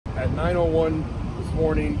at 9:01 this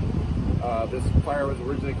morning, this fire was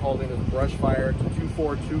originally called in as a brush fire to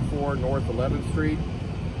 2424 North 11th Street.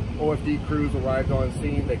 OFD crews arrived on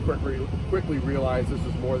scene. They quickly realized this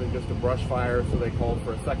was more than just a brush fire, so they called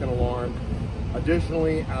for a second alarm.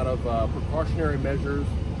 Additionally, out of precautionary measures,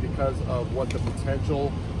 because of what the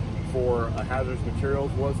potential for hazardous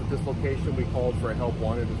materials was at this location, we called for a help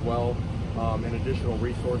wanted as well, and additional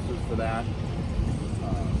resources for that.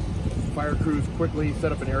 Fire crews quickly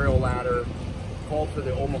set up an aerial ladder, called for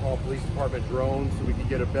the Omaha Police Department drones so we could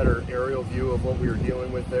get a better aerial view of what we were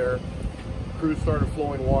dealing with there. Crews started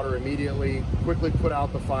flowing water immediately, quickly put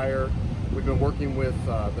out the fire. We've been working with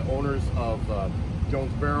the owners of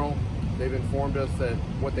Jones Barrel. They've informed us that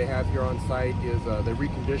what they have here on site is they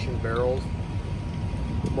reconditioned barrels,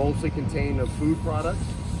 mostly contain of food products,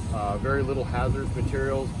 very little hazardous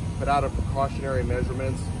materials, but out of precautionary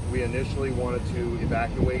measurements, we initially wanted to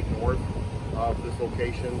evacuate north of this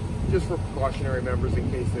location, just for precautionary measures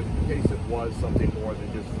in case it was something more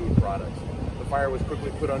than just food products. The fire was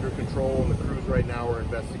quickly put under control, and the crews right now are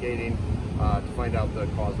investigating to find out the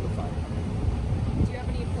cause of the fire. Do you have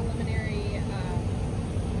any preliminary,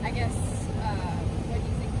 I guess, what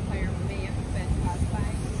you think the fire may have been caused by?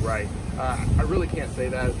 Right. I really can't say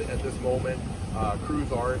that at this moment.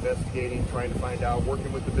 Crews are investigating, trying to find out,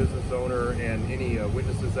 working with the business owner and any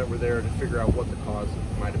witnesses that were there to figure out what the cause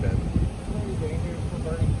might have been. Any dangers for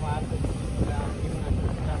burning plastics even after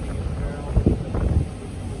coming in the barrel?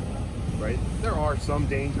 Right. There are some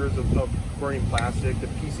dangers of burning plastic, the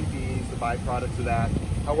PCBs, the byproducts of that.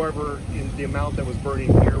 However, in the amount that was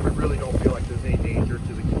burning here, we really don't feel like there's any danger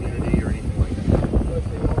to the community or anything like that.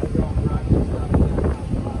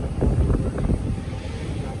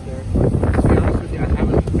 To be honest with you, I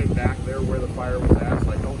haven't been back there where the fire was at,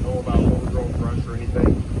 so I don't know about overgrown brush or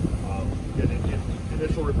anything.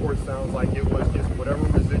 Initial report sounds like it was just whatever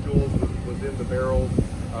residuals was in the barrels,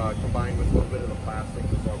 combined with a little bit of the plastic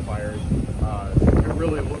that's on fire. It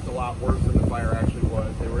really looked a lot worse than the fire actually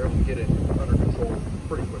was. They were able to get it under control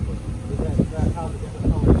pretty quickly. Is that how the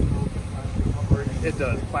different colors of plastic? It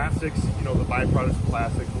does. Plastics, the byproducts of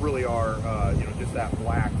plastics really are, just that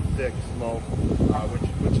black, thick smoke,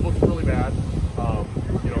 which looks really bad. But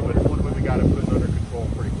luckily we got it put under control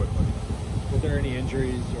pretty quickly. Were there any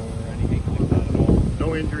injuries or anything like that at all?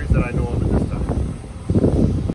 No injuries that I know